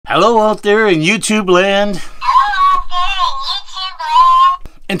Hello out there in YouTube land.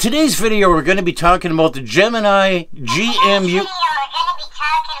 In today's video, we're going to be talking about the Gemini Gmu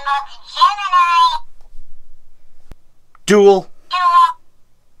Dual.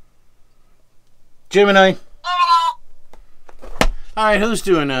 Gemini. Alright, who's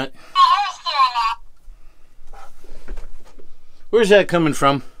doing that? Where's that coming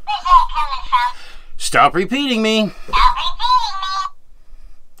from? Stop repeating me.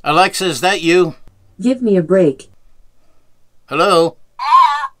 Alexa, is that you? Give me a break. Hello?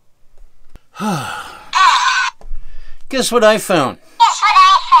 Guess what I found?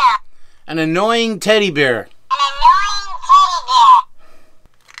 An annoying teddy bear.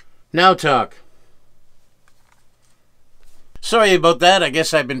 Now talk. Sorry about that. I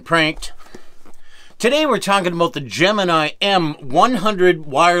guess I've been pranked. Today we're talking about the Gemini M100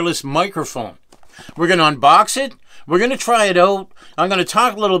 wireless microphone. We're going to unbox it. We're going to try it out. I'm going to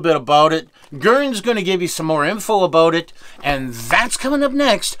talk a little bit about it. Gern's going to give you some more info about it. And that's coming up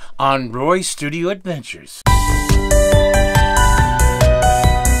next on Roy Studio Adventures.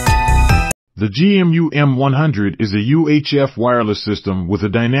 The Gmu M100 is a UHF wireless system with a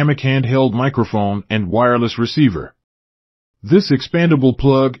dynamic handheld microphone and wireless receiver. This expandable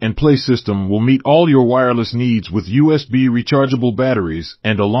plug-and-play system will meet all your wireless needs with USB rechargeable batteries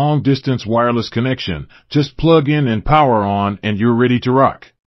and a long-distance wireless connection. Just plug in and power on and you're ready to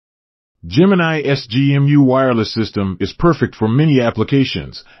rock. Gemini's Gmu wireless system is perfect for many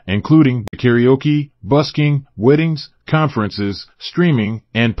applications, including karaoke, busking, weddings, conferences, streaming,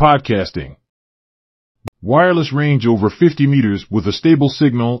 and podcasting. Wireless range over 50 meters with a stable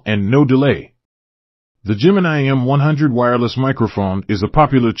signal and no delay. The Gemini M100 wireless microphone is a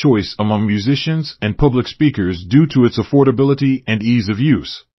popular choice among musicians and public speakers due to its affordability and ease of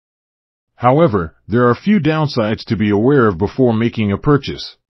use. However, there are a few downsides to be aware of before making a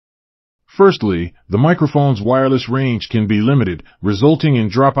purchase. Firstly, the microphone's wireless range can be limited, resulting in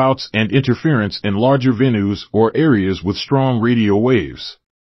dropouts and interference in larger venues or areas with strong radio waves.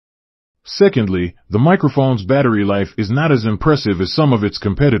 Secondly, the microphone's battery life is not as impressive as some of its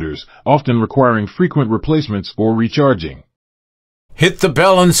competitors, often requiring frequent replacements or recharging. Hit the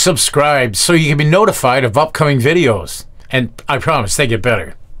bell and subscribe so you can be notified of upcoming videos. And I promise they get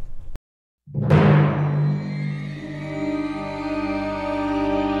better.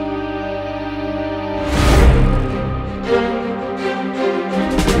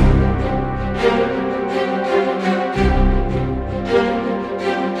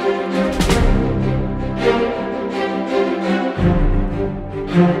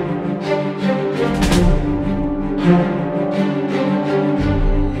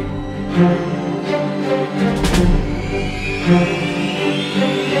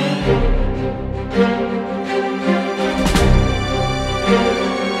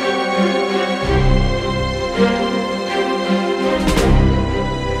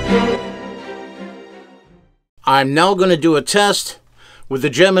 I'm now going to do a test with the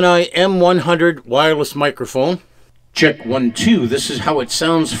Gemini M100 wireless microphone. Check 1, 2. This is how it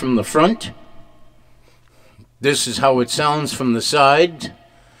sounds from the front. This is how it sounds from the side.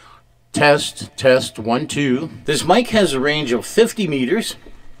 Test, 1, 2. This mic has a range of 50 meters.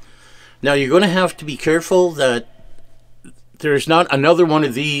 Now you're going to have to be careful that there's not another one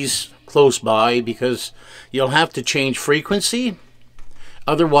of these close by because you'll have to change frequency.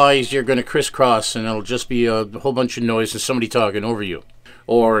 Otherwise, you're going to crisscross and it'll just be a whole bunch of noise and somebody talking over you.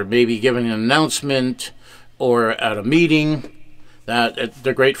 Or maybe giving an announcement or at a meeting.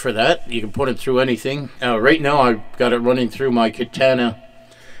 They're great for that. You can put it through anything. Right now, I've got it running through my Katana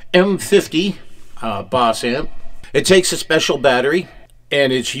M50 Boss amp. It takes a special battery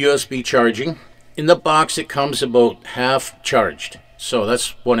and it's USB charging. In the box, it comes about half charged. So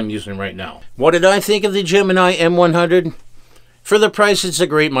that's what I'm using right now. What did I think of the Gemini M100? For the price, it's a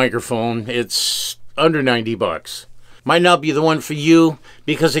great microphone. It's under 90 bucks. Might not be the one for you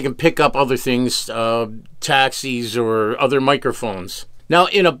because it can pick up other things, taxis or other microphones. Now,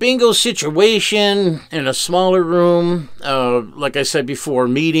 in a bingo situation, in a smaller room, like I said before,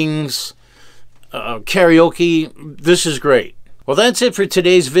 meetings, karaoke, this is great. Well, that's it for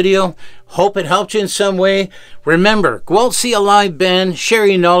today's video. Hope it helped you in some way. Remember, go out, see a live band, share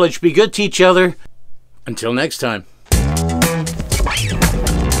your knowledge, be good to each other. Until next time.